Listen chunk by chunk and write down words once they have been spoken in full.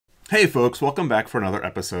Hey folks, welcome back for another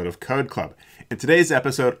episode of Code Club. In today's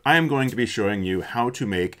episode, I am going to be showing you how to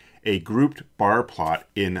make a grouped bar plot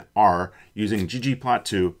in R using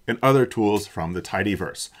ggplot2 and other tools from the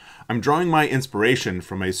tidyverse. I'm drawing my inspiration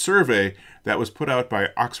from a survey that was put out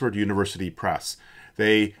by Oxford University Press.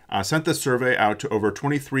 They sent this survey out to over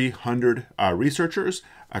 2,300 researchers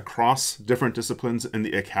across different disciplines in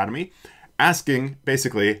the academy, asking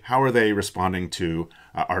basically how are they responding to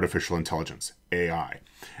artificial intelligence, AI.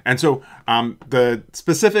 And so the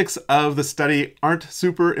specifics of the study aren't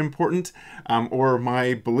super important, or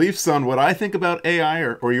my beliefs on what I think about AI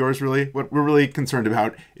or yours really. What we're really concerned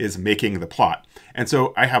about is making the plot. And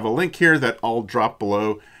so I have a link here that I'll drop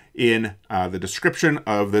below in the description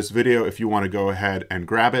of this video if you want to go ahead and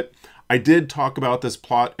grab it. I did talk about this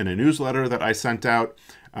plot in a newsletter that I sent out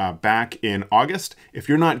back in August. If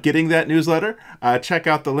you're not getting that newsletter, check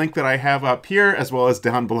out the link that I have up here as well as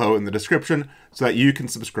down below in the description so that you can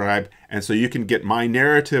subscribe and so you can get my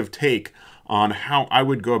narrative take on how I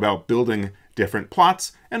would go about building different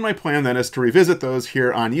plots. And my plan then is to revisit those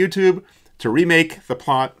here on YouTube, to remake the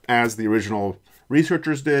plot as the original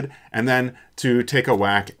researchers did, and then to take a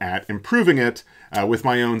whack at improving it with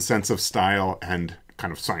my own sense of style and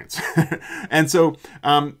kind of science. And so,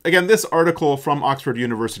 again, this article from Oxford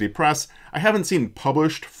University Press, I haven't seen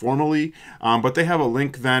published formally, but they have a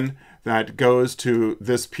link then that goes to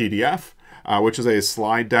this PDF, which is a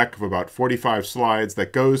slide deck of about 45 slides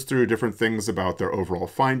that goes through different things about their overall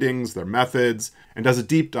findings, their methods, and does a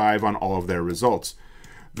deep dive on all of their results.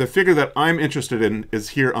 The figure that I'm interested in is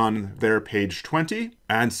here on their page 20.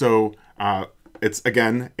 And so, it's,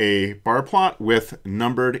 again, a bar plot with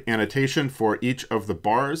numbered annotation for each of the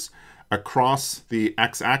bars across the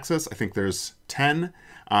x-axis. I think there's 10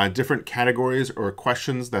 different categories or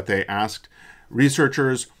questions that they asked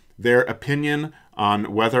researchers their opinion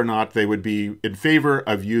on whether or not they would be in favor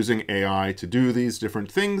of using AI to do these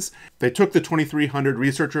different things. They took the 2,300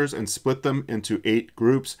 researchers and split them into 8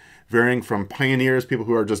 groups, varying from pioneers, people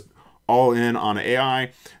who are just all in on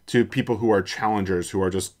AI, to people who are challengers, who are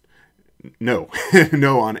just no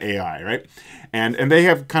on AI, right? And they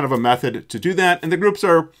have kind of a method to do that, and the groups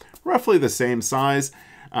are roughly the same size.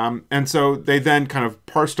 And so they then kind of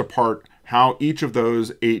parsed apart how each of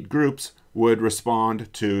those 8 groups would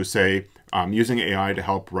respond to, say, using AI to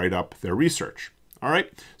help write up their research. All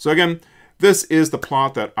right, so again, this is the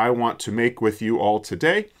plot that I want to make with you all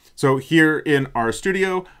today. So here in our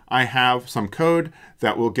studio, I have some code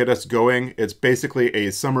that will get us going. It's basically a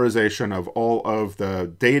summarization of all of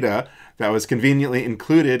the data that was conveniently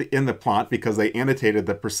included in the plot because they annotated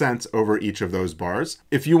the percents over each of those bars.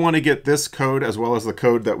 If you want to get this code as well as the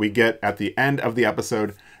code that we get at the end of the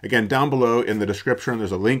episode, again, down below in the description,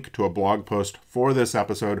 there's a link to a blog post for this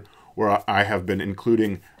episode where I have been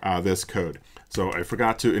including this code. So I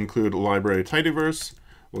forgot to include library tidyverse.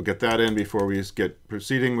 We'll get that in before we get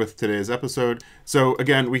proceeding with today's episode. So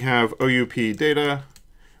again, we have OUP data,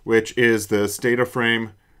 which is this data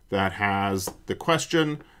frame that has the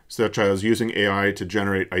question, such as using AI to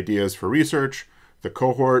generate ideas for research, the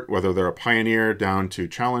cohort, whether they're a pioneer down to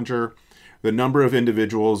challenger, the number of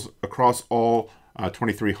individuals across all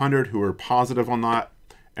 2,300 who are positive on that,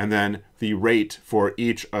 and then the rate for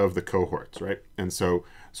each of the cohorts, right? And so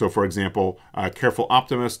for example, careful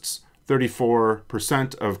optimists,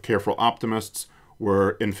 34% of careful optimists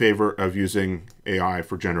were in favor of using AI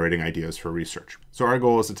for generating ideas for research. So our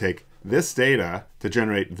goal is to take this data to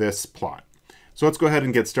generate this plot. So let's go ahead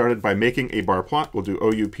and get started by making a bar plot. We'll do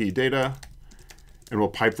OUP data, and we'll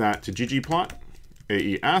pipe that to ggplot,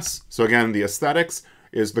 AES. So again, the aesthetics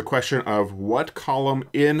is the question of what column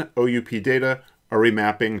in OUP data are we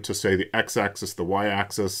mapping to, say, the x-axis, the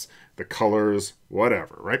y-axis, the colors,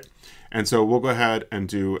 whatever, right? And so we'll go ahead and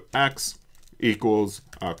do x equals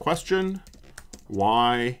question,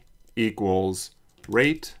 y equals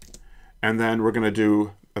rate, and then we're going to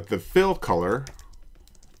do the fill color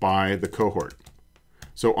by the cohort.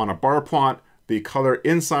 So on a bar plot, the color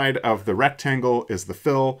inside of the rectangle is the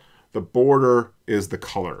fill, the border is the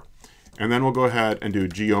color. And then we'll go ahead and do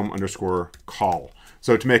geom_col.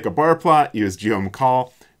 So to make a bar plot, use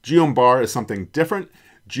geom_col. Geom_bar is something different.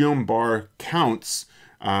 Geom_bar counts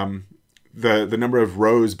the number of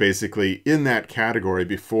rows basically in that category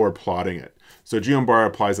before plotting it. So geom_bar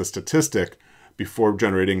applies a statistic before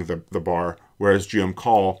generating the bar, whereas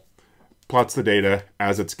geom_col plots the data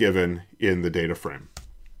as it's given in the data frame.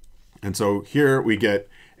 And so here we get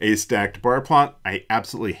a stacked bar plot. I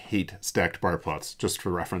absolutely hate stacked bar plots, just for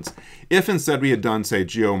reference. If instead we had done, say,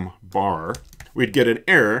 geom_bar, we'd get an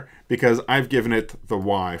error because I've given it the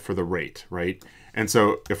y for the rate, right? And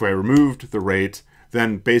so if I removed the rate,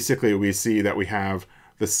 then basically we see that we have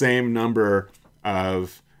the same number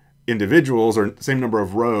of individuals or same number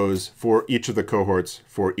of rows for each of the cohorts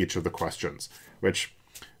for each of the questions, which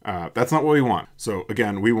that's not what we want. So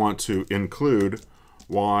again, we want to include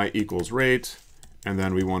y equals rate, and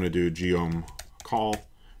then we want to do geom call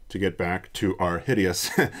to get back to our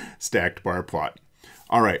hideous stacked bar plot.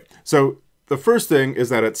 All right, so the first thing is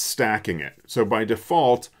that it's stacking it. So by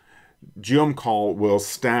default, geom call will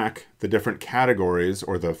stack the different categories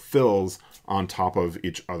or the fills on top of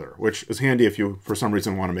each other, which is handy if you, for some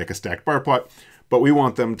reason, want to make a stacked bar plot, but we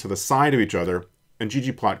want them to the side of each other, and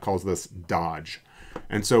ggplot calls this dodge.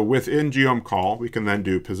 And so within geom call, we can then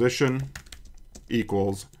do position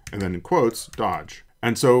equals, and then in quotes, dodge.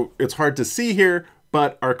 And so it's hard to see here,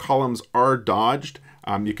 but our columns are dodged.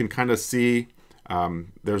 You can kind of see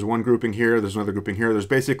there's one grouping here, there's another grouping here. There's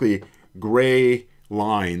basically gray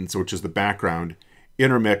lines, which is the background,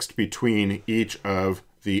 intermixed between each of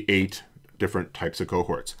the 8 different types of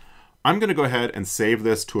cohorts. I'm going to go ahead and save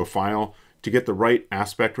this to a file to get the right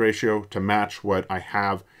aspect ratio to match what I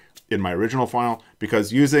have in my original file,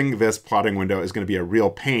 because using this plotting window is going to be a real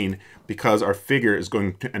pain because our figure is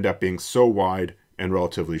going to end up being so wide and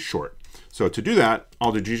relatively short. So to do that,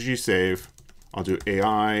 I'll do ggsave, I'll do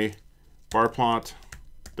AI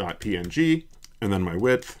barplot.png, and then my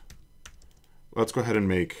width, let's go ahead and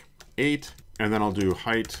make 8, and then I'll do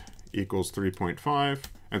height equals 3.5.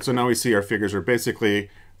 And so now we see our figures are basically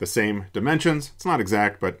the same dimensions. It's not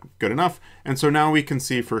exact, but good enough. And so now we can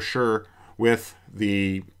see for sure with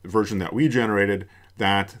the version that we generated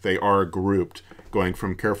that they are grouped, going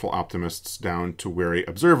from careful optimists down to wary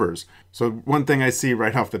observers. So one thing I see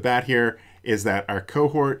right off the bat here is that our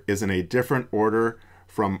cohort is in a different order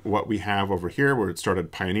from what we have over here, where it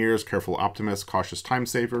started pioneers, careful optimists, cautious time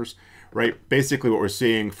savers, right? Basically what we're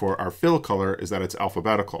seeing for our fill color is that it's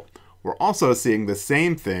alphabetical. We're also seeing the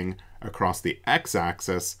same thing across the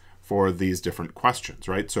x-axis for these different questions,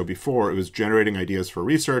 right? So before it was generating ideas for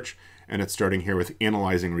research, and it's starting here with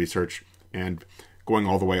analyzing research and going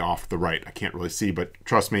all the way off the right. I can't really see, but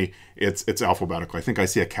trust me, it's alphabetical. I think I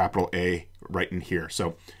see a capital A right in here.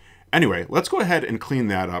 So anyway, let's go ahead and clean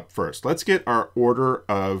that up first. Let's get our order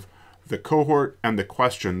of the cohort and the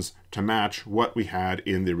questions to match what we had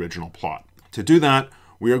in the original plot. To do that,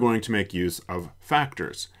 we are going to make use of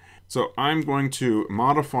factors. So I'm going to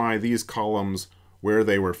modify these columns where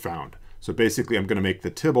they were found. So basically, I'm going to make the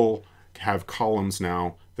tibble have columns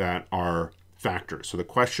now that are factors. So the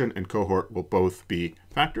question and cohort will both be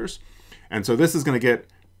factors. And so this is going to get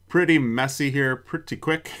pretty messy here pretty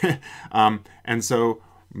quick. And so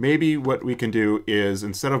maybe what we can do is,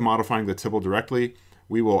 instead of modifying the tibble directly,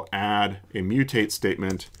 we will add a mutate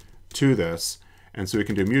statement to this. And so we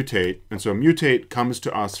can do mutate. And so mutate comes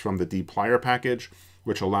to us from the dplyr package,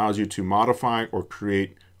 which allows you to modify or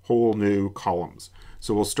create whole new columns.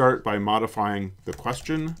 So we'll start by modifying the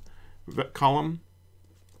question column,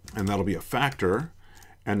 and that'll be a factor.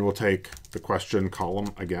 And we'll take the question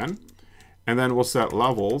column again, and then we'll set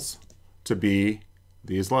levels to be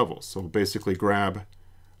these levels. So we'll basically grab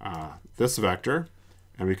this vector,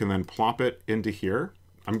 and we can then plop it into here.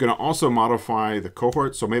 I'm going to also modify the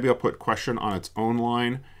cohort, so maybe I'll put question on its own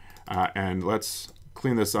line, and let's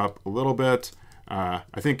clean this up a little bit. I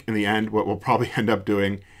think in the end, what we'll probably end up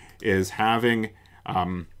doing is having,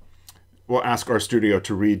 we'll ask RStudio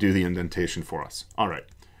to redo the indentation for us. All right.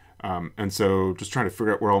 And so just trying to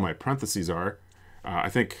figure out where all my parentheses are. I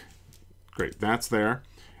think, great, that's there.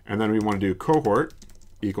 And then we want to do cohort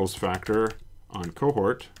equals factor on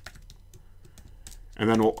cohort. And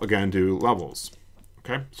then we'll again do levels.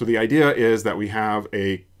 Okay, so the idea is that we have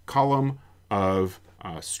a column of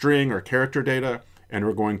string or character data, and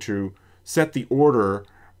we're going to set the order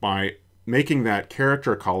by making that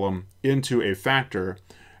character column into a factor,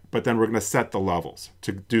 but then we're going to set the levels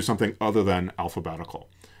to do something other than alphabetical.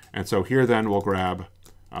 And so here then we'll grab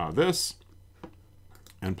this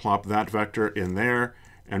and plop that vector in there,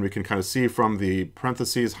 and we can kind of see from the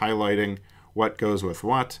parentheses highlighting what goes with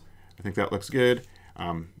what. I think that looks good.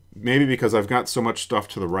 Maybe because I've got so much stuff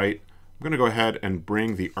to the right, I'm going to go ahead and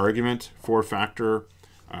bring the argument for factor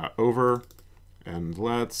over, and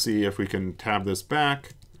let's see if we can tab this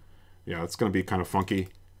back. Yeah, it's going to be kind of funky.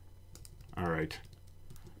 All right.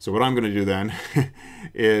 So what I'm going to do then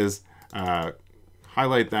is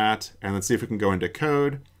highlight that, and let's see if we can go into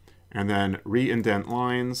code and then re-indent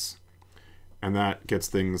lines, and that gets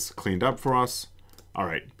things cleaned up for us. All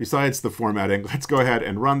right, besides the formatting, let's go ahead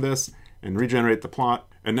and run this and regenerate the plot.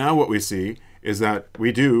 And now what we see is that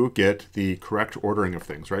we do get the correct ordering of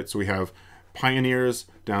things, right? So we have pioneers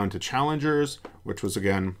down to challengers, which was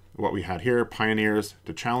again what we had here, pioneers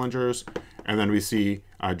to challengers. And then we see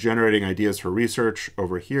generating ideas for research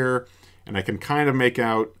over here. And I can kind of make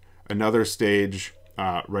out another stage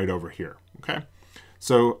right over here. Okay,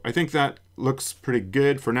 so I think that looks pretty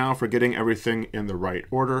good for now for getting everything in the right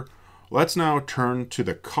order. Let's now turn to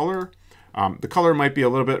the color. The color might be a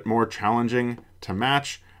little bit more challenging to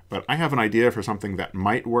match, but I have an idea for something that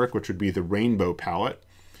might work, which would be the rainbow palette.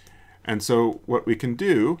 And so what we can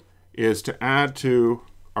do is to add to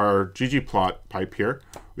our ggplot pipe here,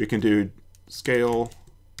 we can do scale,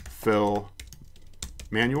 fill,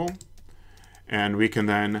 manual, and we can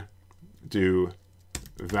then do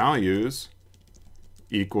values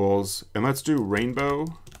equals, and let's do rainbow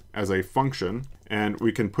as a function, and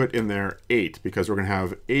we can put in there 8 because we're going to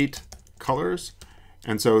have 8 colors.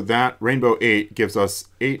 And so that rainbow 8 gives us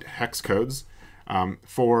 8 hex codes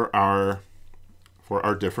for our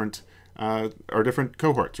different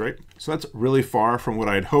cohorts, right? So that's really far from what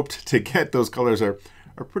I'd hoped to get. Those colors are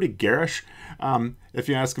pretty garish, if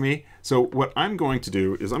you ask me. So what I'm going to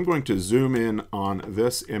do is I'm going to zoom in on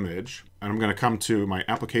this image, and I'm going to come to my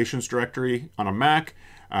applications directory on a Mac.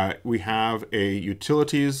 We have a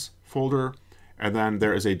utilities folder, and then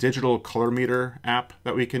there is a digital color meter app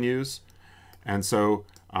that we can use. And so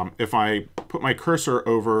if I put my cursor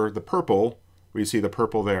over the purple, we see the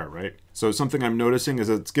purple there, right? So something I'm noticing is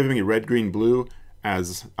it's giving me red, green, blue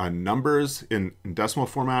as numbers in decimal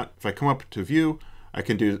format. If I come up to view, I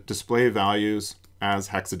can do display values as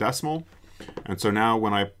hexadecimal. And so now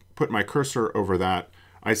when I put my cursor over that,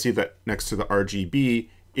 I see that next to the RGB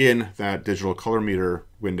in that digital color meter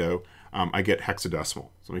window, I get hexadecimal.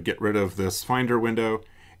 So I get rid of this Finder window.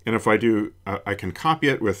 And if I do, I can copy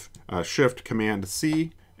it with Shift Command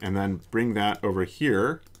C and then bring that over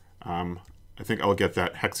here. I think I'll get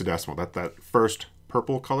that hexadecimal, that first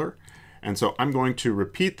purple color. And so I'm going to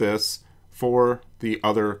repeat this for the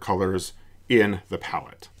other colors in the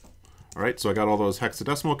palette. All right, so I got all those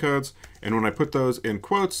hexadecimal codes, and when I put those in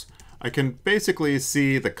quotes, I can basically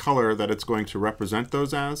see the color that it's going to represent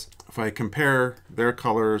those as. If I compare their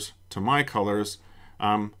colors to my colors,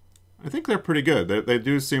 I think they're pretty good. They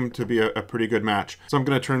do seem to be a pretty good match. So I'm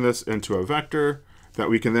going to turn this into a vector that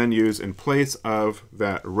we can then use in place of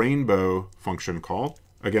that rainbow function call.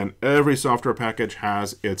 Again, every software package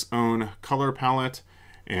has its own color palette,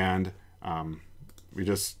 and we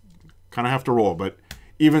just kind of have to roll. But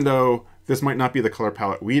even though this might not be the color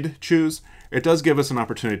palette we'd choose, it does give us an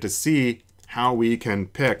opportunity to see how we can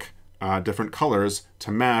pick different colors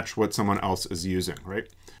to match what someone else is using, right?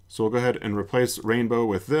 So we'll go ahead and replace rainbow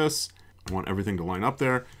with this. I want everything to line up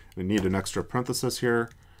there. I need an extra parenthesis here.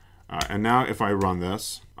 And now if I run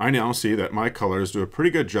this, I now see that my colors do a pretty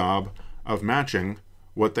good job of matching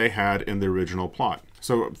what they had in the original plot.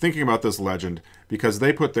 So thinking about this legend, because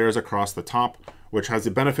they put theirs across the top, which has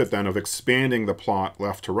the benefit then of expanding the plot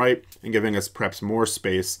left to right and giving us perhaps more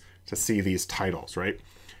space to see these titles, right?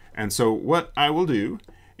 And so what I will do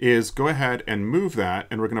is go ahead and move that,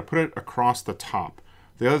 and we're going to put it across the top.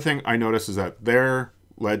 The other thing I notice is that their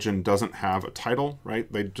legend doesn't have a title,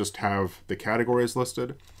 right? They just have the categories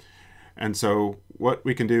listed. And so what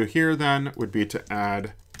we can do here then would be to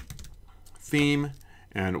add theme,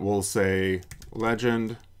 and we'll say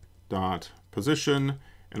legend.position,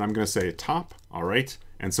 and I'm going to say top. All right.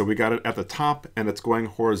 And so we got it at the top, and it's going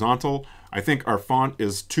horizontal. I think our font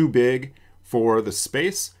is too big for the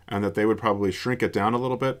space, and that they would probably shrink it down a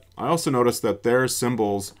little bit. I also noticed that their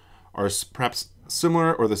symbols are perhaps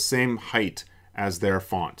similar or the same height as their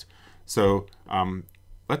font. So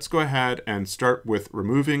let's go ahead and start with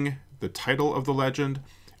removing the title of the legend,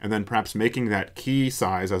 and then perhaps making that key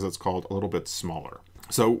size, as it's called, a little bit smaller.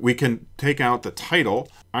 So we can take out the title.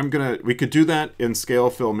 We could do that in scale,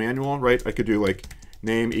 fill, manual, right? I could do like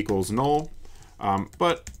name equals null,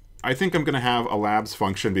 but I think I'm gonna have a labs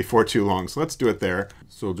function before too long. So let's do it there.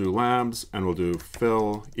 So we'll do labs, and we'll do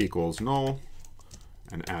fill equals null,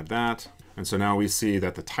 and add that. And so now we see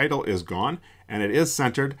that the title is gone, and it is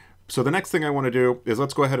centered. So the next thing I want to do is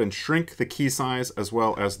let's go ahead and shrink the key size as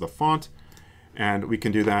well as the font. And we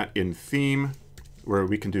can do that in theme, where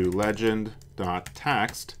we can do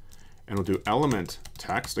legend.text, and we'll do element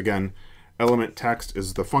text. Again, element text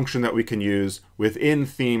is the function that we can use within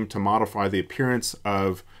theme to modify the appearance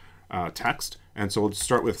of text. And so we'll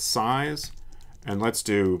start with size, and let's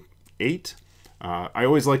do 8. I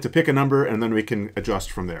always like to pick a number, and then we can adjust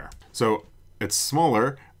from there. So it's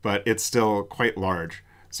smaller, but it's still quite large.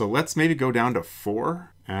 So let's maybe go down to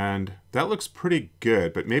 4, and that looks pretty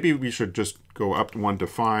good, but maybe we should just go up 1 to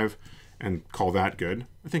 5 and call that good.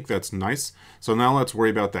 I think that's nice. So now let's worry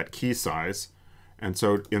about that key size. And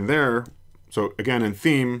so in there, so again in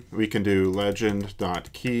theme, we can do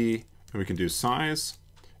legend.key, and we can do size.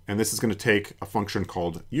 and this is going to take a function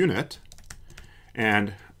called unit,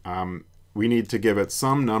 and we need to give it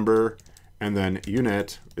some number, and then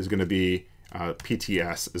unit is going to be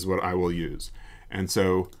PTS is what I will use. And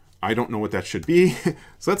so I don't know what that should be.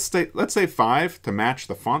 So let's say 5 to match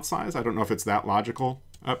the font size. I don't know if it's that logical.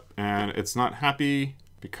 And it's not happy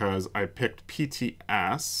because I picked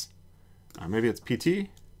PTS. Maybe it's PT?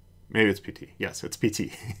 Maybe it's PT. Yes, it's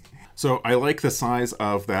PT. So I like the size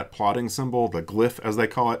of that plotting symbol, the glyph as they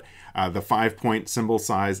call it. The 5-point symbol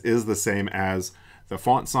size is the same as the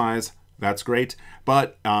font size. That's great.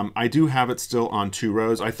 But I do have it still on 2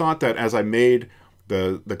 rows. I thought that as I made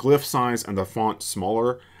the glyph size and the font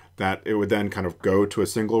smaller, that it would then kind of go to a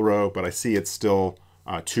single row, but I see it's still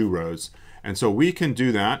 2 rows. And so we can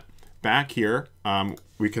do that. Back here,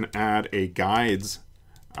 we can add a guides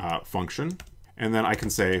function, and then I can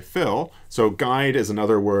say fill. So guide is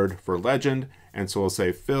another word for legend, and so we'll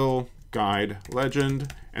say fill guide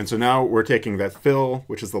legend. And so now we're taking that fill,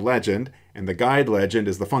 which is the legend, and the guide legend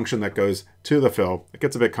is the function that goes to the fill. It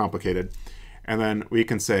gets a bit complicated. And then we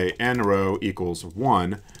can say n row equals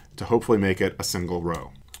 1 to hopefully make it a single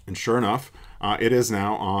row. And sure enough, it is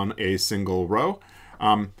now on a single row.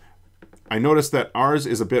 I noticed that ours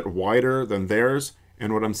is a bit wider than theirs,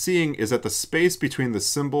 and what I'm seeing is that the space between the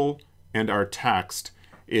symbol and our text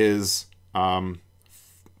is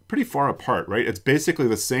pretty far apart, right? It's basically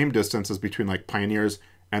the same distance as between like pioneers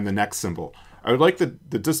and the next symbol. I would like the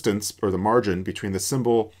distance or the margin between the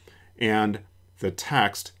symbol and the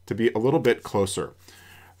text to be a little bit closer.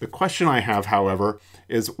 The question I have, however,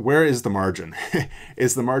 is where is the margin?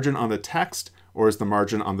 Is the margin on the text or is the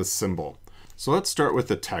margin on the symbol? So let's start with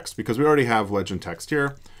the text because we already have legend text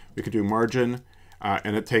here. We could do margin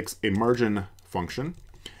and it takes a margin function,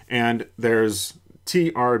 and there's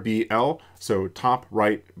TRBL, so top,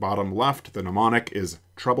 right, bottom, left. The mnemonic is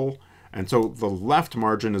treble, and so the left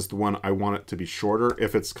margin is the one I want it to be shorter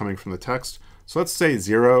if it's coming from the text. So let's say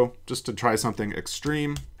 0 just to try something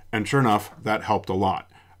extreme, and sure enough that helped a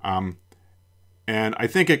lot. And I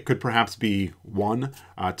think it could perhaps be 1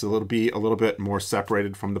 to be a little bit more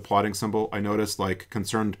separated from the plotting symbol. I noticed like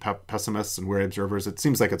concerned pessimists and wary observers, it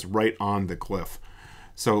seems like it's right on the glyph.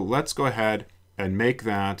 So let's go ahead and make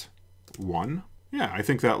that 1. Yeah, I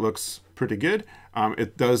think that looks pretty good.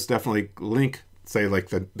 It does definitely link, say, like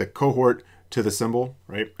the cohort to the symbol,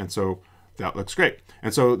 right? And so that looks great.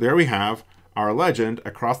 And so there we have our legend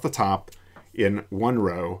across the top in 1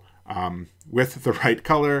 row with the right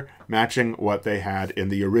color matching what they had in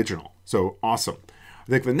the original. So awesome. I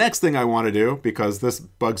think the next thing I want to do, because this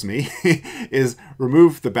bugs me, is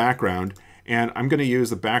remove the background. And I'm going to use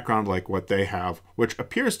the background like what they have, which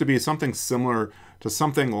appears to be something similar to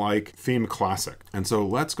something like Theme Classic. And so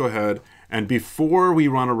let's go ahead, and before we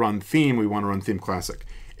want to run theme, we want to run Theme Classic.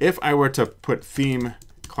 If I were to put Theme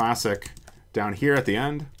Classic down here at the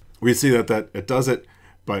end, we see that it does it,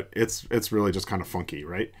 but it's really just kind of funky,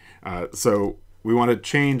 right? So we want to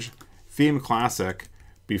change Theme Classic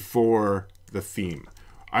before the theme.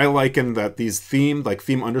 I liken that these themed, like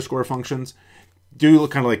theme underscore functions, do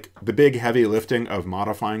kind of like the big heavy lifting of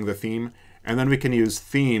modifying the theme, and then we can use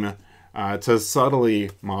theme to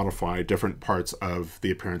subtly modify different parts of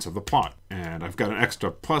the appearance of the plot. And I've got an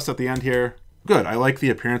extra plus at the end here. Good, I like the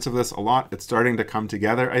appearance of this a lot. It's starting to come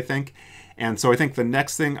together, I think. And so I think the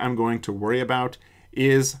next thing I'm going to worry about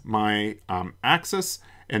is my axis,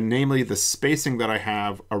 and namely the spacing that I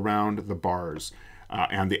have around the bars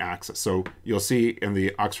and the axis. So you'll see in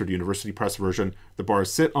the Oxford University Press version, the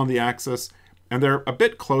bars sit on the axis, and they're a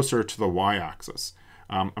bit closer to the y-axis.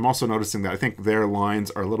 I'm also noticing that I think their lines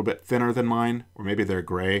are a little bit thinner than mine, or maybe they're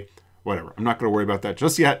gray, whatever. I'm not going to worry about that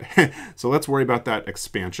just yet. So let's worry about that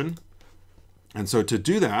expansion. And so to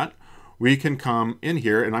do that, we can come in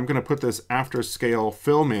here, and I'm going to put this after scale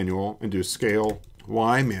fill manual and do scale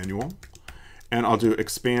y manual. And I'll do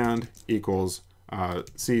expand equals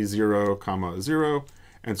C0, 0.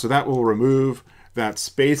 And so that will remove that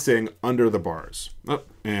spacing under the bars. Oh,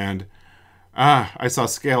 and I saw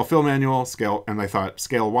scale fill manual, scale, and I thought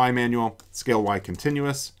scale y manual, scale y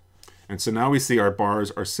continuous. And so now we see our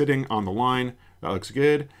bars are sitting on the line. That looks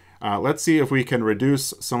good. Let's see if we can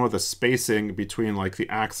reduce some of the spacing between like the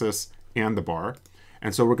axis and the bar.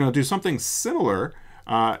 And so we're going to do something similar,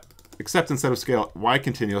 except instead of scale y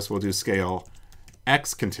continuous, we'll do scale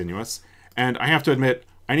x continuous. And I have to admit,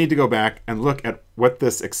 I need to go back and look at what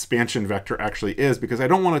this expansion vector actually is, because I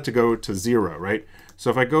don't want it to go to 0, right? So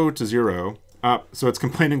if I go to 0, so it's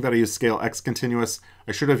complaining that I use scale x continuous.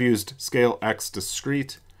 I should have used scale x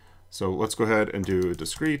discrete. So let's go ahead and do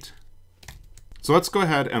discrete. So let's go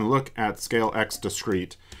ahead and look at scale x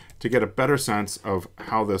discrete to get a better sense of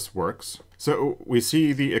how this works. So we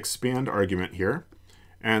see the expand argument here,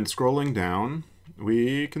 and scrolling down,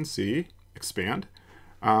 we can see expand.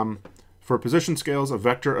 For position scales, a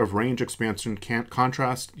vector of range expansion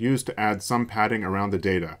contrast used to add some padding around the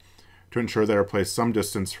data to ensure they are placed some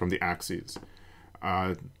distance from the axes.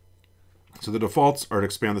 So the defaults are to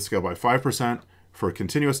expand the scale by 5% for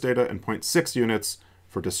continuous data and 0.6 units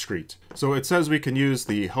for discrete. So it says we can use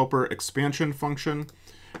the helper expansion function.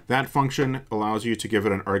 That function allows you to give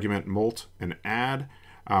it an argument molt and add,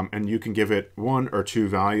 and you can give it 1 or 2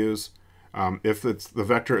 values. If the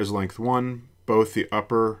vector is length 1, both the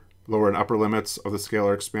lower and upper limits of the scale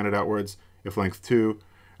are expanded outwards. If length 2,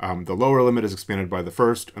 the lower limit is expanded by the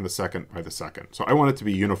first and the second by the second. So I want it to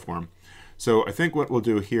be uniform. So I think what we'll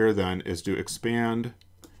do here then is do expand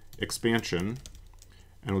expansion,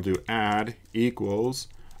 and we'll do add equals,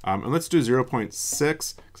 and let's do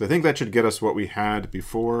 0.6, because I think that should get us what we had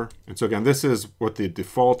before. And so again, this is what the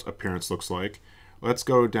default appearance looks like. Let's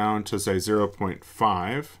go down to say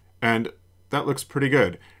 0.5, and that looks pretty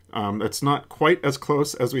good. It's not quite as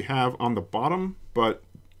close as we have on the bottom, but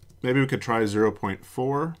maybe we could try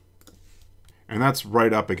 0.4, and that's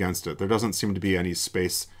right up against it. There doesn't seem to be any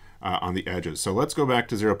space on the edges. So let's go back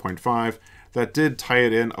to 0.5. That did tie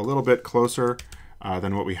it in a little bit closer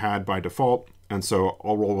than what we had by default, and so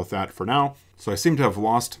I'll roll with that for now. So I seem to have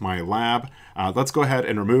lost my lab. Let's go ahead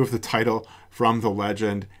and remove the title from the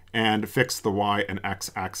legend and fix the Y and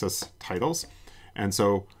X axis titles. And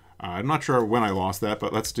so I'm not sure when I lost that,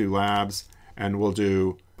 but let's do labs, and we'll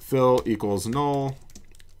do fill equals null.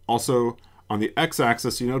 Also on the X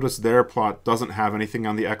axis, you notice their plot doesn't have anything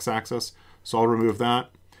on the X axis, so I'll remove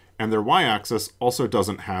that. And their Y-axis also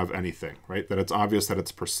doesn't have anything, right? That it's obvious that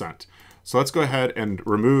it's %. So let's go ahead and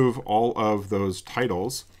remove all of those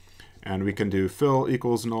titles. And we can do fill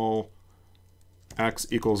equals null, X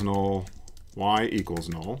equals null, Y equals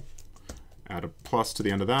null. Add a plus to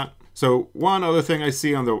the end of that. So one other thing I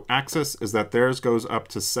see on the axis is that theirs goes up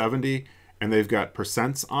to 70, and they've got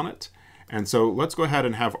percents on it. And so let's go ahead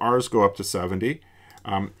and have ours go up to 70.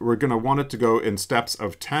 We're going to want it to go in steps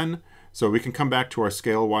of 10. So we can come back to our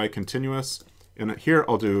scale Y continuous. And here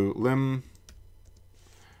I'll do lim,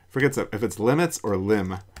 forget if it's limits or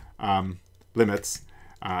lim, limits.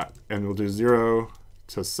 And we'll do 0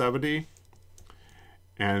 to 70.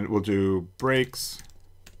 And we'll do breaks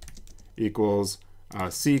equals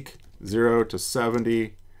seek 0 to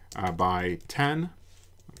 70 by 10.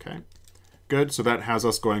 Okay, good. So that has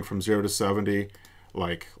us going from 0 to 70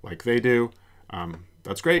 like they do.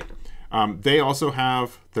 That's great. They also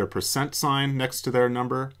have their % sign next to their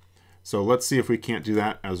number. So let's see if we can't do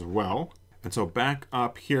that as well. And so back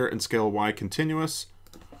up here in scale Y continuous,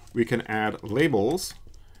 we can add labels.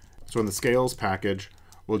 So in the scales package,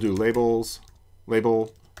 we'll do labels,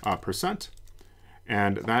 label %,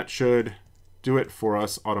 and that should do it for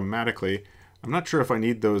us automatically. I'm not sure if I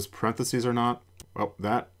need those parentheses or not. Well,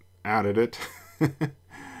 that added it.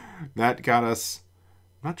 That got us,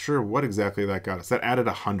 not sure what exactly that got us. That added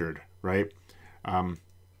 100, right?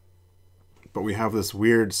 But we have this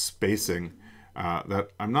weird spacing that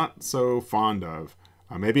I'm not so fond of.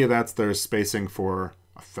 Maybe that's their spacing for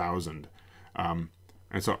 1,000. And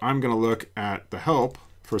so I'm going to look at the help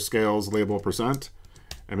for scales label %,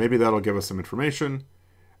 and maybe that'll give us some information.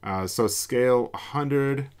 So scale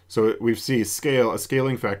 100. So we see scale, a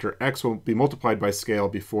scaling factor. X will be multiplied by scale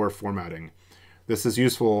before formatting. This is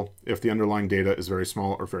useful if the underlying data is very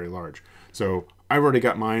small or very large. So I've already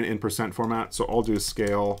got mine in % format, so I'll do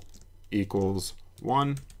scale equals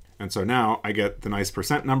 1. And so now I get the nice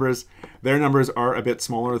 % numbers. Their numbers are a bit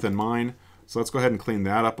smaller than mine. So let's go ahead and clean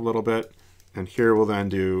that up a little bit. And here we'll then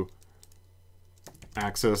do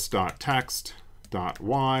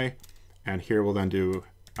axis.text.y. And here we'll then do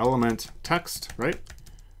element text, right?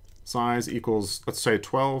 Size equals, let's say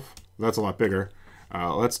 12. That's a lot bigger.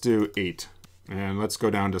 Let's do 8. And let's go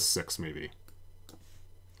down to 6 maybe.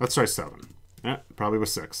 Let's try 7. Yeah, probably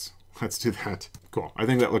was 6. Let's do that. Cool. I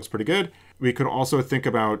think that looks pretty good. We could also think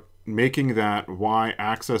about making that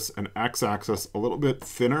y-axis and x-axis a little bit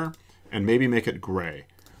thinner and maybe make it gray.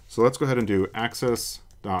 So let's go ahead and do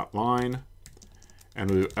axis.line and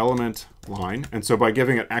we'll do element line. And so by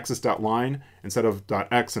giving it axis.line instead of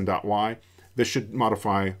 .x and .y, this should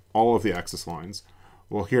modify all of the axis lines.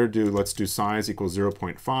 We'll here let's do size equals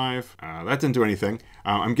 0.5. That didn't do anything.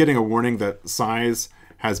 I'm getting a warning that size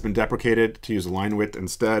has been deprecated to use line width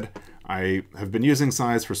instead. I have been using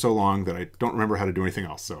size for so long that I don't remember how to do anything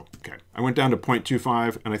else. So, okay. I went down to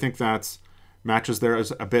 0.25, and I think that's matches there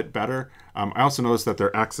as a bit better. I also noticed that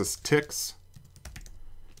their axis ticks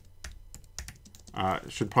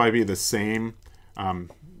should probably be the same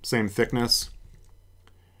thickness.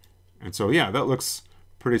 And so yeah, that looks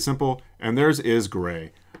pretty simple. And theirs is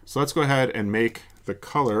gray. So let's go ahead and make the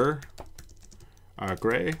color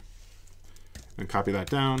gray and copy that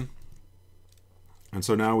down. And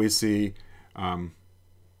so now we see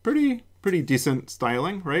pretty decent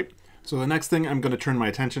styling, right? So the next thing I'm going to turn my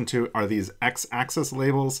attention to are these x-axis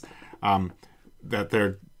labels that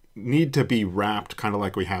they need to be wrapped kind of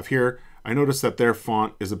like we have here. I noticed that their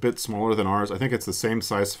font is a bit smaller than ours. I think it's the same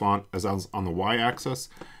size font as on the y-axis.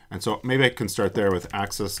 And so maybe I can start there with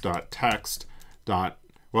axis.text.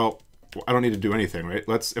 Well, I don't need to do anything, right?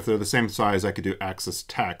 If they're the same size, I could do axis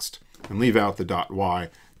text and leave out the .y,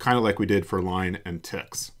 kind of like we did for line and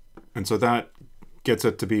ticks. And so that gets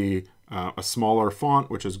it to be a smaller font,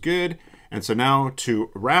 which is good. And so now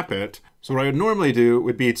to wrap it, so what I would normally do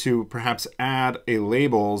would be to perhaps add a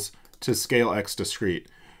labels to scale x discrete.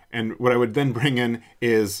 And what I would then bring in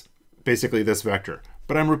is basically this vector.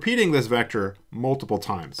 But I'm repeating this vector multiple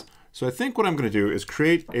times. So I think what I'm going to do is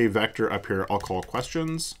create a vector up here I'll call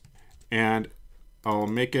questions. And I'll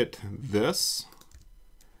make it this.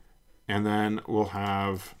 And then we'll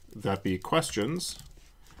have that be questions.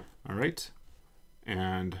 All right.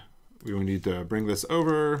 And we will need to bring this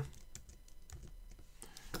over.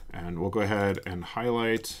 And we'll go ahead and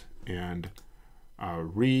highlight and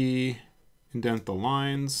re-indent the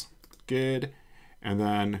lines. Good. And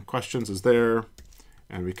then questions is there.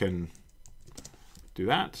 And we can do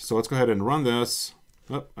that. So let's go ahead and run this.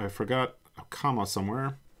 Oh, I forgot a comma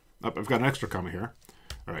somewhere. Oh, I've got an extra comma here.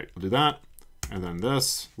 All right, we'll do that. And then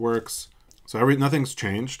this works. So nothing's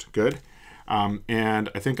changed. Good. And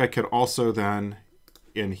I think I could also then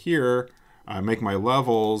in here make my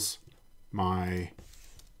levels my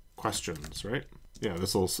questions, right? Yeah,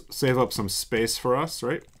 this will save up some space for us,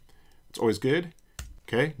 right? It's always good.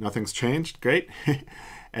 Okay, nothing's changed. Great.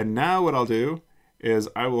 And now what I'll do is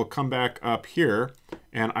I will come back up here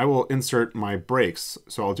and I will insert my breaks.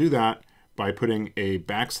 So I'll do that by putting a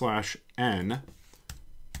 \n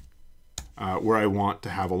where I want to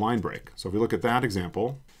have a line break. So if we look at that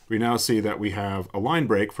example, we now see that we have a line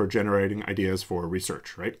break for generating ideas for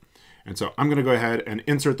research, right? And so I'm going to go ahead and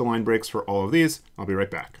insert the line breaks for all of these. I'll be right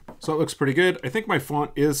back. So it looks pretty good. I think my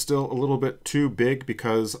font is still a little bit too big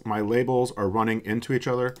because my labels are running into each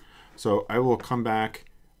other. So I will come back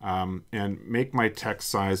and make my text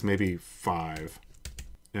size maybe 5.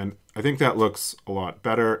 And I think that looks a lot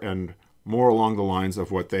better and more along the lines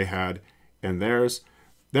of what they had in theirs.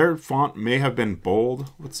 Their font may have been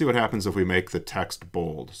bold. Let's see what happens if we make the text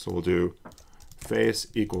bold. So we'll do face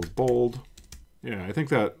equals bold. Yeah, I think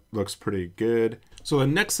that looks pretty good. So the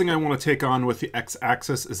next thing I want to take on with the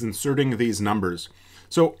x-axis is inserting these numbers.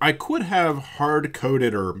 So I could have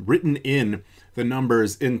hard-coded or written in the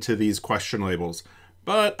numbers into these question labels,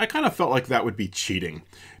 but I kind of felt like that would be cheating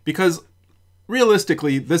because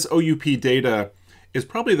realistically, this OUP data is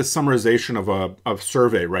probably the summarization of a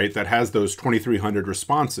survey, right, that has those 2,300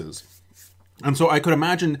 responses. And so I could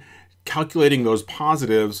imagine calculating those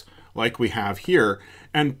positives like we have here.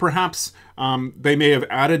 And perhaps they may have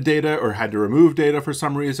added data or had to remove data for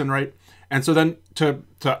some reason, right? And so then to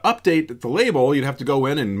update the label, you'd have to go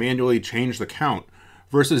in and manually change the count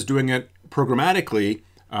versus doing it programmatically.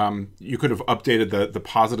 You could have updated the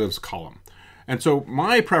positives column. And so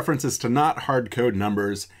my preference is to not hard code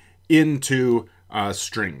numbers into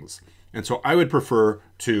strings. And so I would prefer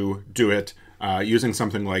to do it using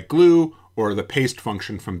something like glue or the paste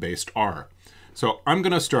function from based R. So I'm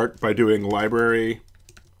going to start by doing library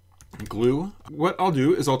glue. What I'll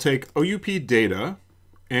do is I'll take OUP data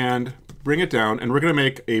and bring it down, and we're going to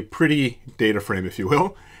make a pretty data frame, if you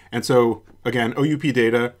will. And so again, OUP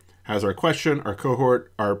data has our question, our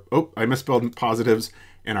cohort, I misspelled positives,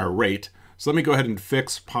 and our rate. So let me go ahead and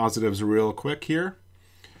fix positives real quick here.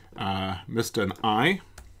 Missed an I.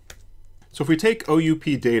 So if we take OUP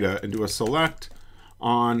data and do a select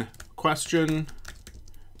on question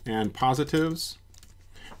and positives,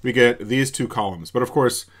 we get these two columns. But of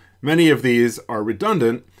course, many of these are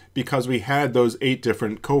redundant because we had those 8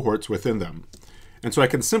 different cohorts within them. And so I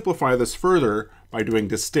can simplify this further by doing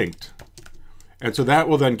distinct. And so that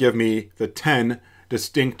will then give me the 10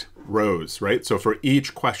 distinct rows, right? So for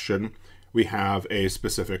each question, we have a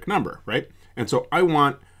specific number, right? And so I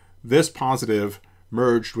want this positive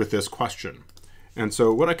merged with this question. And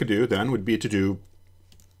so what I could do then would be to do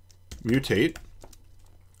mutate,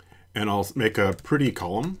 and I'll make a pretty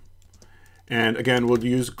column. And again, we'll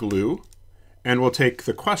use glue, and we'll take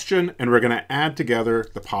the question and we're going to add together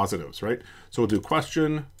the positives, right? So we'll do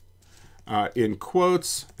question in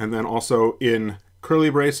quotes and then also in curly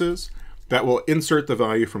braces. That will insert the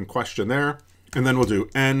value from question there. And then we'll do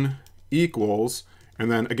n equals,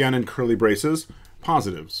 and then again in curly braces,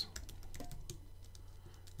 positives.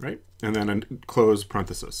 right? And then a close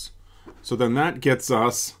parenthesis. So then that gets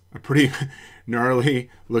us a pretty gnarly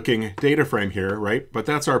looking data frame here, right? But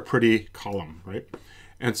that's our pretty column, right?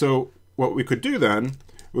 And so what we could do then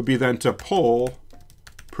would be then to pull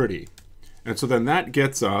pretty. And so then that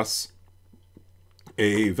gets us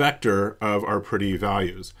a vector of our pretty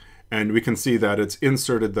values. And we can see that it's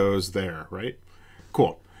inserted those there, right?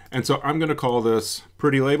 Cool. And so I'm going to call this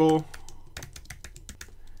pretty label.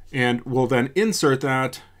 And we'll then insert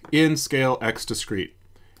that in scale x discrete.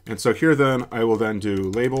 And so here then I will then do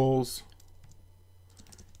labels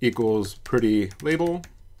equals pretty label.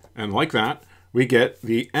 And like that, we get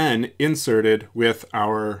the n inserted with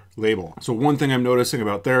our label. So one thing I'm noticing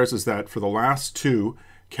about theirs is that for the last two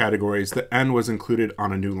categories, the n was included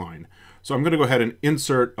on a new line. So I'm going to go ahead and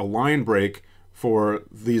insert a line break for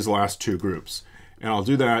these last two groups. And I'll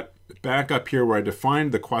do that back up here where I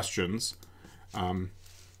defined the questions. And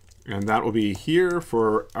that will be here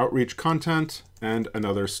for outreach content and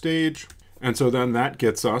another stage. And so then that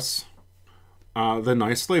gets us the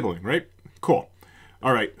nice labeling, right? Cool.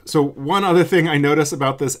 All right, so one other thing I notice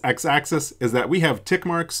about this x-axis is that we have tick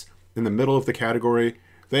marks in the middle of the category.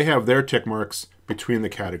 They have their tick marks between the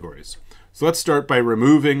categories. So let's start by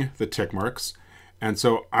removing the tick marks. And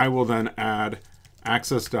so I will then add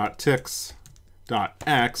axis.ticks.x.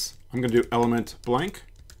 I'm going to do element blank.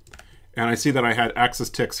 And I see that I had axis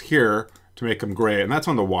ticks here to make them gray, and that's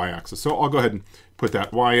on the y-axis. So I'll go ahead and put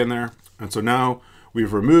that y in there. And so now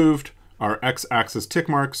we've removed our x-axis tick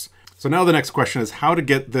marks. So now the next question is how to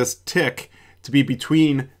get this tick to be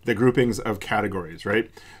between the groupings of categories, right?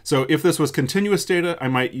 So if this was continuous data, I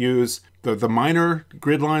might use the minor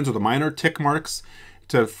grid lines or the minor tick marks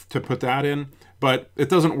to put that in, but it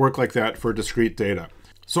doesn't work like that for discrete data.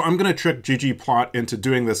 So I'm going to trick ggplot into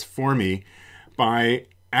doing this for me by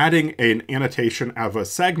adding an annotation of a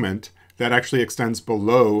segment that actually extends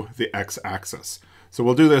below the x-axis. So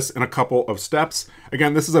we'll do this in a couple of steps.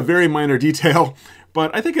 Again, this is a very minor detail,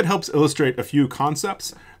 but I think it helps illustrate a few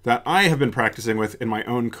concepts that I have been practicing with in my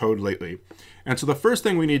own code lately. And so the first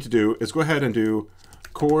thing we need to do is go ahead and do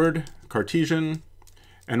chord Cartesian,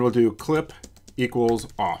 and we'll do clip equals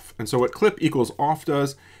off. And so what clip equals off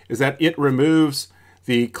does is that it removes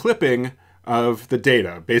the clipping of the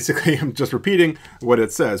data. Basically, I'm just repeating what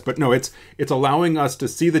it says, but no, it's allowing us to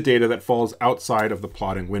see the data that falls outside of the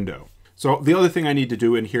plotting window. So the other thing I need to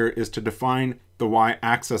do in here is to define the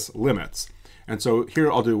y-axis limits. And so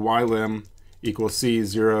here I'll do ylim equals c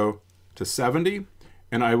 0 to 70,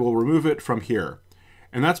 and I will remove it from here.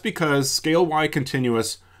 And that's because scale y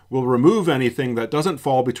continuous will remove anything that doesn't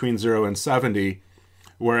fall between 0 and 70,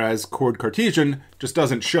 whereas chord Cartesian just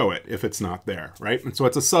doesn't show it if it's not there, right? And so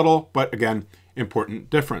it's a subtle, but again,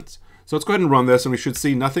 important difference. So let's go ahead and run this, and we should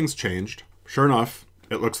see nothing's changed. Sure enough,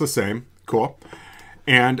 it looks the same. Cool.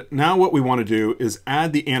 And now what we want to do is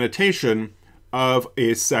add the annotation of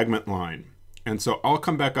a segment line. And so I'll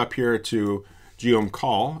come back up here to geom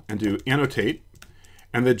call and do annotate.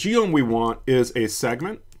 And the geom we want is a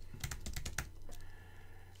segment.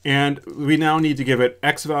 And we now need to give it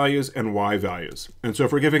x values and y values. And so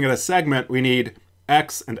if we're giving it a segment, we need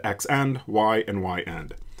x and x end, y and y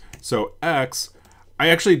end. So x, I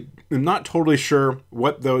actually am not totally sure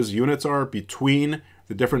what those units are between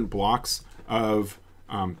the different blocks of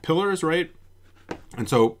pillars, right? And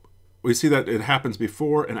so we see that it happens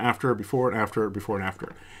before and after, before and after, before and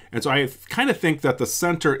after. And so I kind of think that the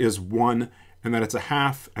center is 1 and that it's a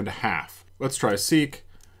half and a half. Let's try seek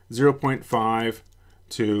 0.5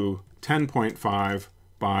 to 10.5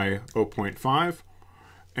 by 0.5.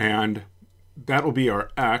 And that will be our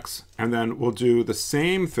x. And then we'll do the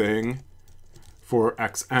same thing for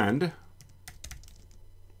x end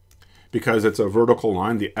because it's a vertical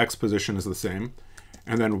line. The x position is the same.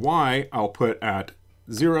 And then y I'll put at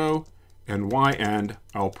 0, and y end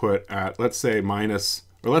I'll put at, let's say minus,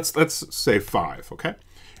 or let's say 5, okay?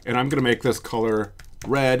 And I'm gonna make this color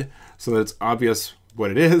red so that it's obvious what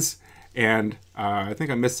it is. And I think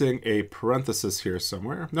I'm missing a parenthesis here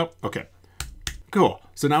somewhere. Nope, okay, cool.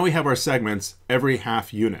 So now we have our segments every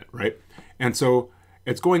half unit, right? And so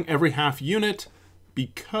it's going every half unit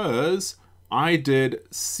because I did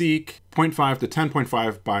seek 0.5 to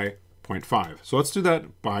 10.5 by 0.5. So let's do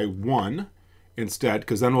that by 1 instead,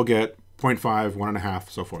 because then we'll get 0.5, 1.5,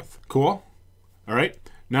 so forth. Cool? All right,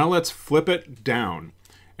 now let's flip it down.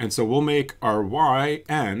 And so we'll make our y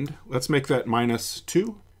end, let's make that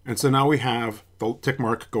 -2. And so now we have the tick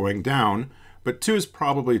mark going down, but 2 is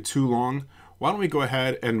probably too long. Why don't we go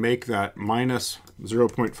ahead and make that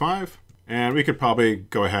 -0.5? And we could probably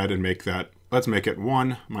go ahead and make that, let's make it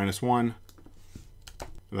 1, -1.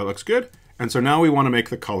 That looks good. And so now we want to make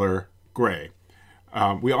the color gray.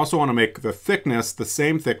 We also want to make the thickness the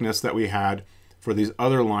same thickness that we had for these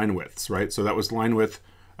other line widths, right? So that was line width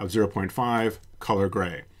of 0.5, color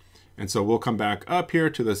gray. And so we'll come back up here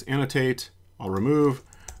to this annotate. I'll remove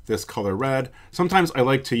this color red. Sometimes I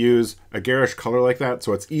like to use a garish color like that,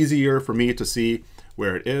 so it's easier for me to see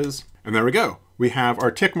where it is. And there we go. We have our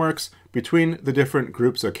tick marks between the different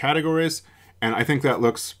groups of categories, and I think that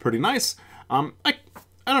looks pretty nice. I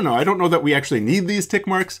don't know. I don't know that we actually need these tick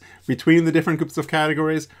marks between the different groups of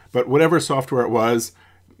categories, but whatever software it was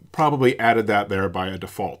probably added that there by a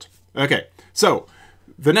default. Okay, so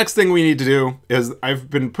the next thing we need to do is I've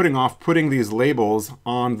been putting off putting these labels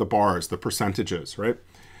on the bars, the percentages, right?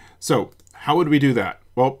 So how would we do that?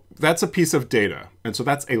 Well, that's a piece of data, and so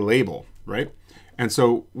that's a label, right? And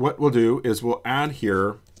so what we'll do is we'll add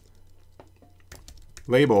here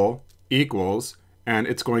label equals, and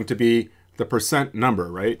it's going to be the percent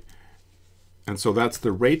number, right? And so that's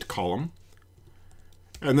the rate column.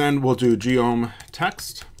 And then we'll do geom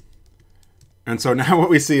text. And so now what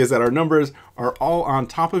we see is that our numbers are all on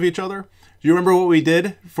top of each other. Do you remember what we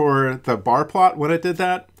did for the bar plot when it did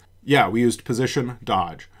that? Yeah, we used position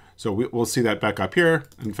dodge. So we'll see that back up here.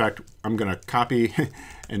 In fact, I'm gonna copy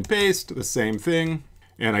and paste the same thing.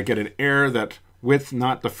 And I get an error that width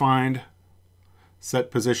not defined,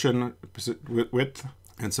 set position width.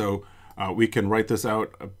 And so we can write this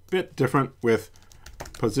out a bit different with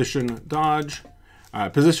position dodge.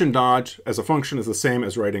 Position dodge as a function is the same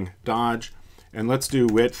as writing dodge. And let's do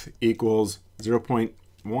width equals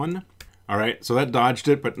 0.1. All right, so that dodged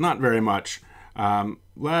it, but not very much.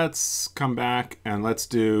 Let's come back and let's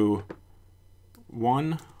do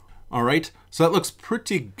 1. All right, so that looks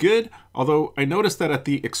pretty good. Although I noticed that at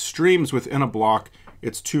the extremes within a block,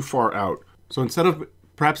 it's too far out. So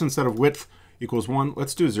perhaps instead of width equals 1,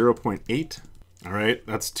 let's do 0.8. All right,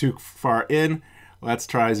 that's too far in. Let's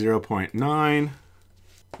try 0.9.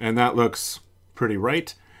 And that looks pretty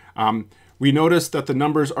right. We noticed that the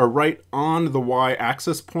numbers are right on the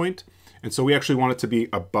y-axis point, and so we actually want it to be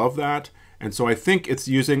above that. And so I think it's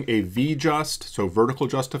using a v-just, so vertical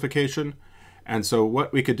justification. And so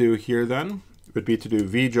what we could do here then would be to do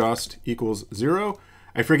v-just equals 0.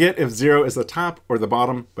 I forget if 0 is the top or the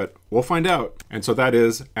bottom, but we'll find out. And so that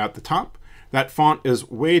is at the top. That font is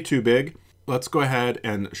way too big. Let's go ahead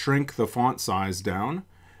and shrink the font size down.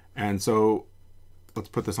 And so let's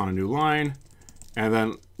put this on a new line. And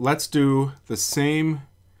then let's do the same.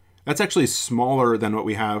 That's actually smaller than what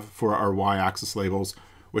we have for our y-axis labels,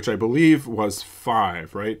 which I believe was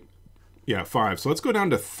 5, right? Yeah, 5. So let's go down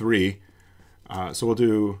to 3. So we'll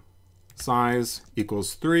do size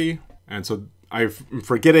equals 3. And so I'm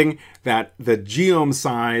forgetting that the geom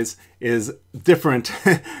size is different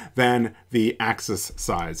than the axis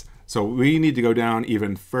size. So we need to go down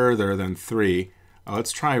even further than 3.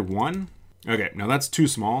 Let's try 1. Okay, now that's too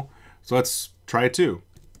small. So let's try 2.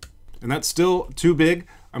 And that's still too big.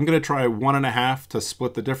 I'm going to try 1.5 to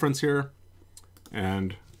split the difference here.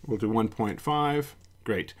 And we'll do 1.5.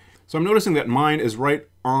 Great. So I'm noticing that mine is right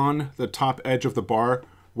on the top edge of the bar,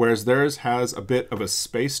 whereas theirs has a bit of a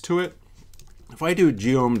space to it. If I do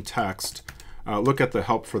geom text, look at the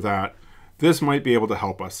help for that. This might be able to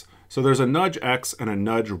help us. So there's a nudge X and a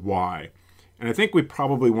nudge Y. And I think we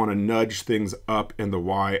probably want to nudge things up in the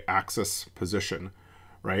Y-axis position,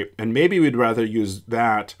 right? And maybe we'd rather use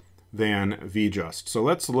that than v-just. So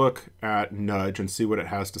let's look at nudge and see what it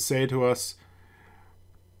has to say to us.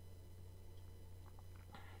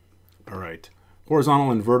 All right,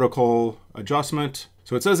 horizontal and vertical adjustment.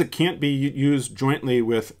 So it says it can't be used jointly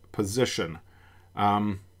with position.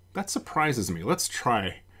 That surprises me. Let's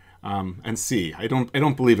try and see. I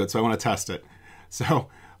don't believe it, so I want to test it. So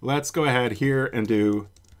let's go ahead here and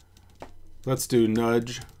let's do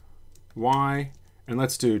nudge Y, and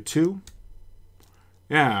let's do 2.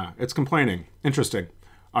 Yeah, it's complaining. Interesting.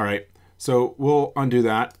 All right, so we'll undo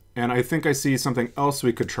that. And I think I see something else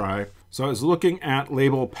we could try. So I was looking at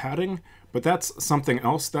label padding, but that's something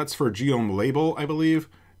else. That's for geom label, I believe,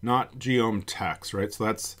 not geom text, right? So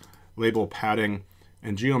that's label padding,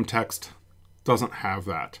 and geom text doesn't have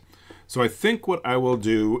that. So I think what I will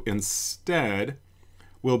do instead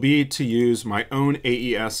will be to use my own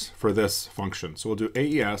AES for this function. So we'll do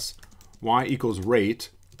AES y equals rate,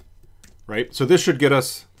 right? So this should get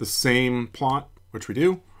us the same plot, which we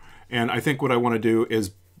do. And I think what I want to do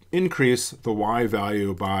is increase the y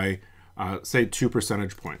value by, say, 2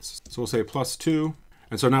 percentage points. So we'll say +2.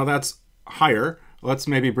 And so now that's higher. Let's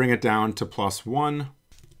maybe bring it down to +1.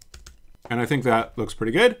 And I think that looks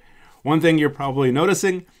pretty good. One thing you're probably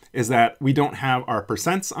noticing is that we don't have our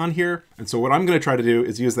percents on here. And so what I'm going to try to do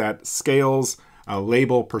is use that scales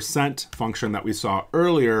label percent function that we saw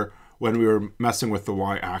earlier when we were messing with the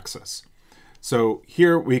y-axis. So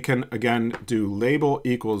here we can again do label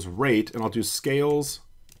equals rate, and I'll do scales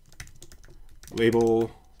label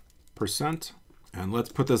 %. And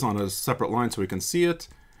let's put this on a separate line so we can see it.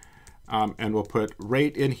 And we'll put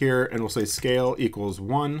rate in here, and we'll say scale equals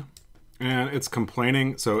 1. And it's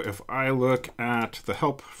complaining. So if I look at the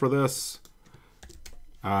help for this,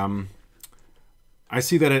 I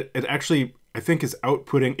see that it actually, I think, is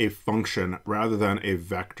outputting a function rather than a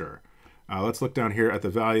vector. Let's look down here at the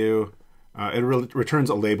value. It returns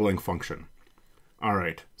a labeling function. All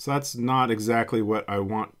right, so that's not exactly what I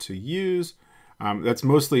want to use. That's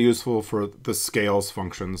mostly useful for the scales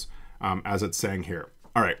functions, as it's saying here.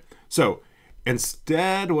 All right, so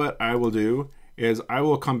instead what I will do is I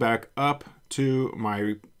will come back up to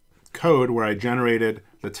my code where I generated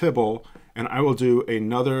the tibble, and I will do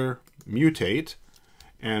another mutate,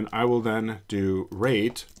 and I will then do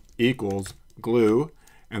rate equals glue,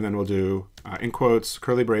 and then we'll do, in quotes,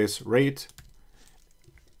 curly brace, rate,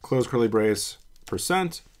 close curly brace,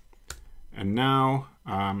 %. And now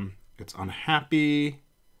it's unhappy.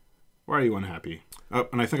 Why are you unhappy? Oh,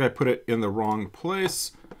 and I think I put it in the wrong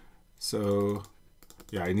place. So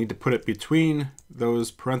yeah, I need to put it between those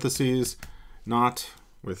parentheses, not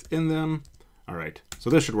within them. All right, so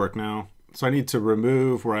this should work now. So I need to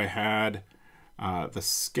remove where I had the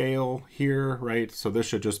scale here, right? So this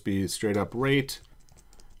should just be straight up rate.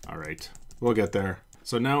 All right, we'll get there.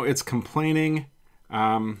 So now it's complaining.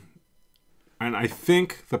 And I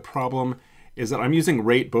think the problem is that I'm using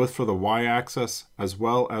rate both for the y-axis as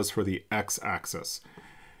well as for the x-axis.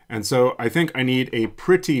 And so I think I need a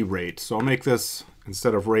pretty rate. So I'll make this,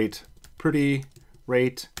 instead of rate, pretty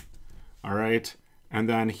rate. All right, and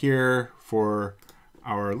then here for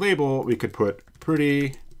our label, we could put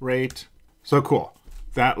pretty rate. So cool.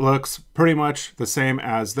 That looks pretty much the same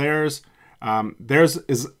as theirs. Theirs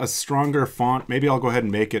is a stronger font. Maybe I'll go ahead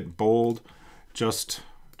and make it bold just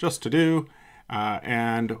to do.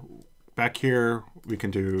 And back here, we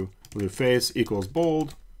can do blue face equals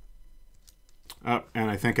bold. And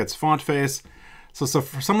I think it's font face. So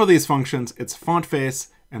for some of these functions, it's font face,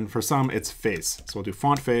 and for some, it's face. So we'll do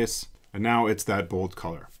font face, and now it's that bold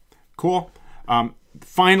color. Cool.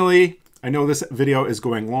 Finally, I know this video is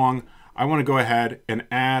going long. I want to go ahead and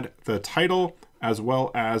add the title as well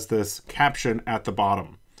as this caption at the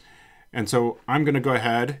bottom. And so I'm going to go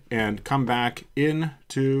ahead and come back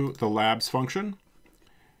into the labs function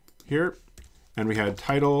here. And we had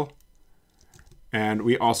title, and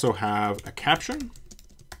we also have a caption.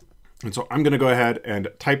 And so I'm going to go ahead and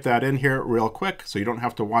type that in here real quick so you don't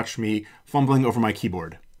have to watch me fumbling over my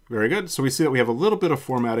keyboard. Very good. So we see that we have a little bit of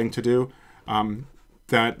formatting to do.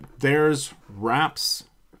 That theirs wraps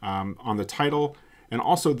on the title, and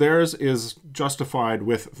also theirs is justified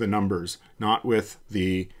with the numbers, not with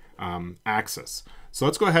the axis. So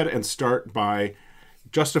let's go ahead and start by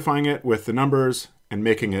justifying it with the numbers and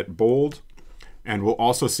making it bold, and we'll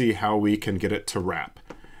also see how we can get it to wrap.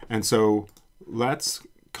 And so let's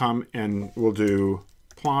come and we'll do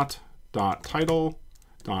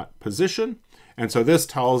plot.title.position, and so this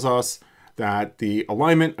tells us that the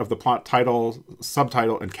alignment of the plot title,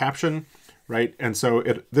 subtitle, and caption, right? And so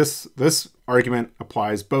this argument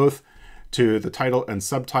applies both to the title and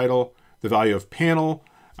subtitle. The value of panel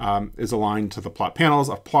is aligned to the plot panels.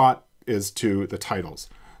 Of plot is to the titles.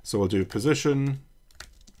 So we'll do position,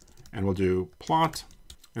 and we'll do plot.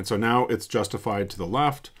 And so now it's justified to the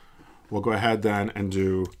left. We'll go ahead then and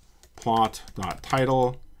do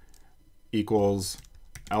plot.title equals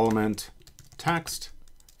element text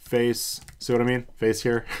face. See what I mean? Face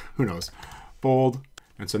here. Who knows? Bold.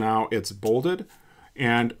 And so now it's bolded.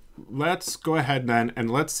 And let's go ahead then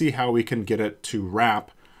and let's see how we can get it to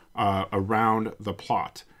wrap around the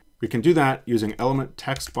plot. We can do that using element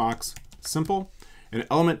text box simple. And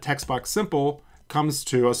element text box simple comes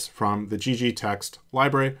to us from the ggtext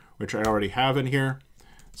library, which I already have in here.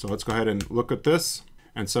 So let's go ahead and look at this.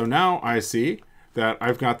 And so now I see that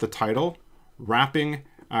I've got the title wrapping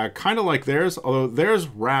kind of like theirs, although theirs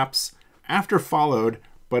wraps after followed,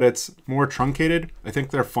 but it's more truncated. I think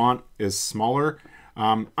their font is smaller.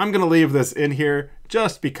 I'm going to leave this in here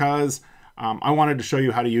just because I wanted to show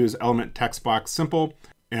you how to use element text box simple.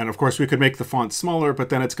 And of course we could make the font smaller, but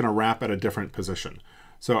then it's going to wrap at a different position.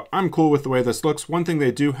 So I'm cool with the way this looks. One thing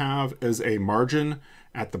they do have is a margin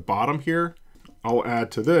at the bottom here. I'll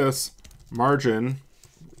add to this margin.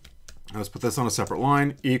 Let's put this on a separate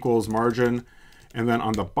line, equals margin. And then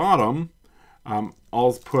on the bottom,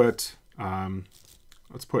 I'll put,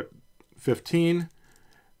 let's put 15,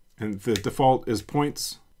 and the default is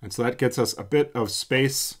points. And so that gets us a bit of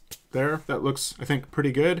space there. That looks, I think,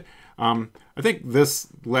 pretty good. I think this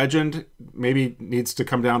legend maybe needs to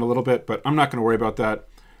come down a little bit, but I'm not going to worry about that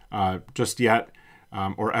just yet,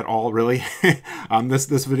 or at all, really.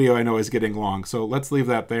 This video I know is getting long, so let's leave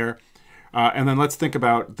that there. And then let's think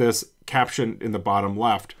about this caption in the bottom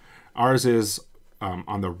left. Ours is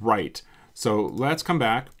on the right. So let's come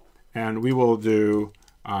back and we will do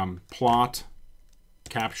plot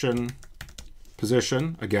caption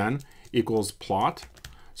position again equals plot.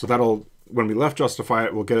 So that'll, when we left justify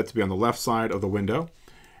it, we'll get it to be on the left side of the window.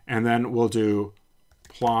 And then we'll do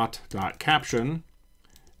plot.caption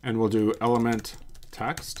and we'll do element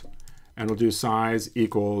text and we'll do size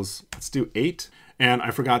equals, let's do 8. And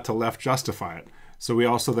I forgot to left justify it. So we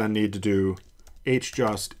also then need to do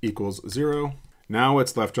hjust equals 0. Now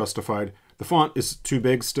it's left justified. The font is too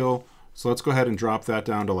big still. So let's go ahead and drop that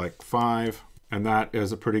down to like 5. And that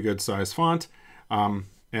is a pretty good size font.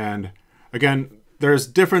 And again, there's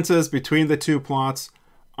differences between the two plots.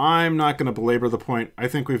 I'm not going to belabor the point. I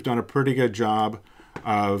think we've done a pretty good job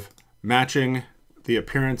of matching the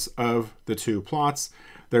appearance of the two plots.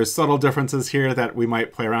 There's subtle differences here that we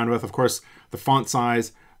might play around with. Of course, the font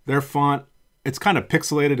size, their font, it's kind of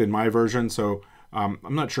pixelated in my version, so I'm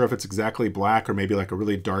not sure if it's exactly black or maybe like a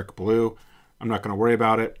really dark blue. I'm not going to worry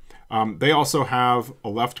about it. They also have a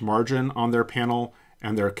left margin on their panel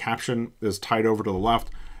and their caption is tied over to the left.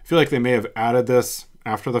 I feel like they may have added this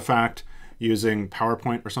after the fact using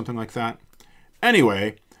PowerPoint or something like that.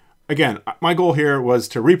 Anyway, again, my goal here was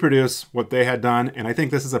to reproduce what they had done, and I think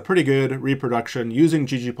this is a pretty good reproduction using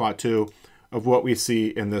ggplot2 of what we see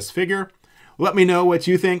in this figure. Let me know what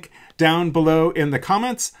you think down below in the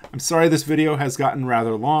comments. I'm sorry this video has gotten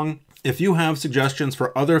rather long. If you have suggestions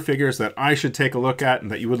for other figures that I should take a look at and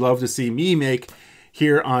that you would love to see me make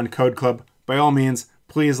here on Code Club, by all means,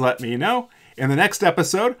 please let me know. In the next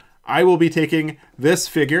episode, I will be taking this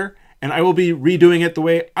figure and I will be redoing it the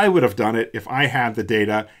way I would have done it if I had the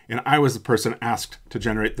data and I was the person asked to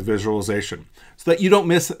generate the visualization. So that you don't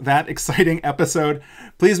miss that exciting episode,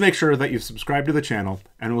 please make sure that you've subscribed to the channel,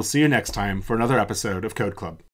 and we'll see you next time for another episode of Code Club.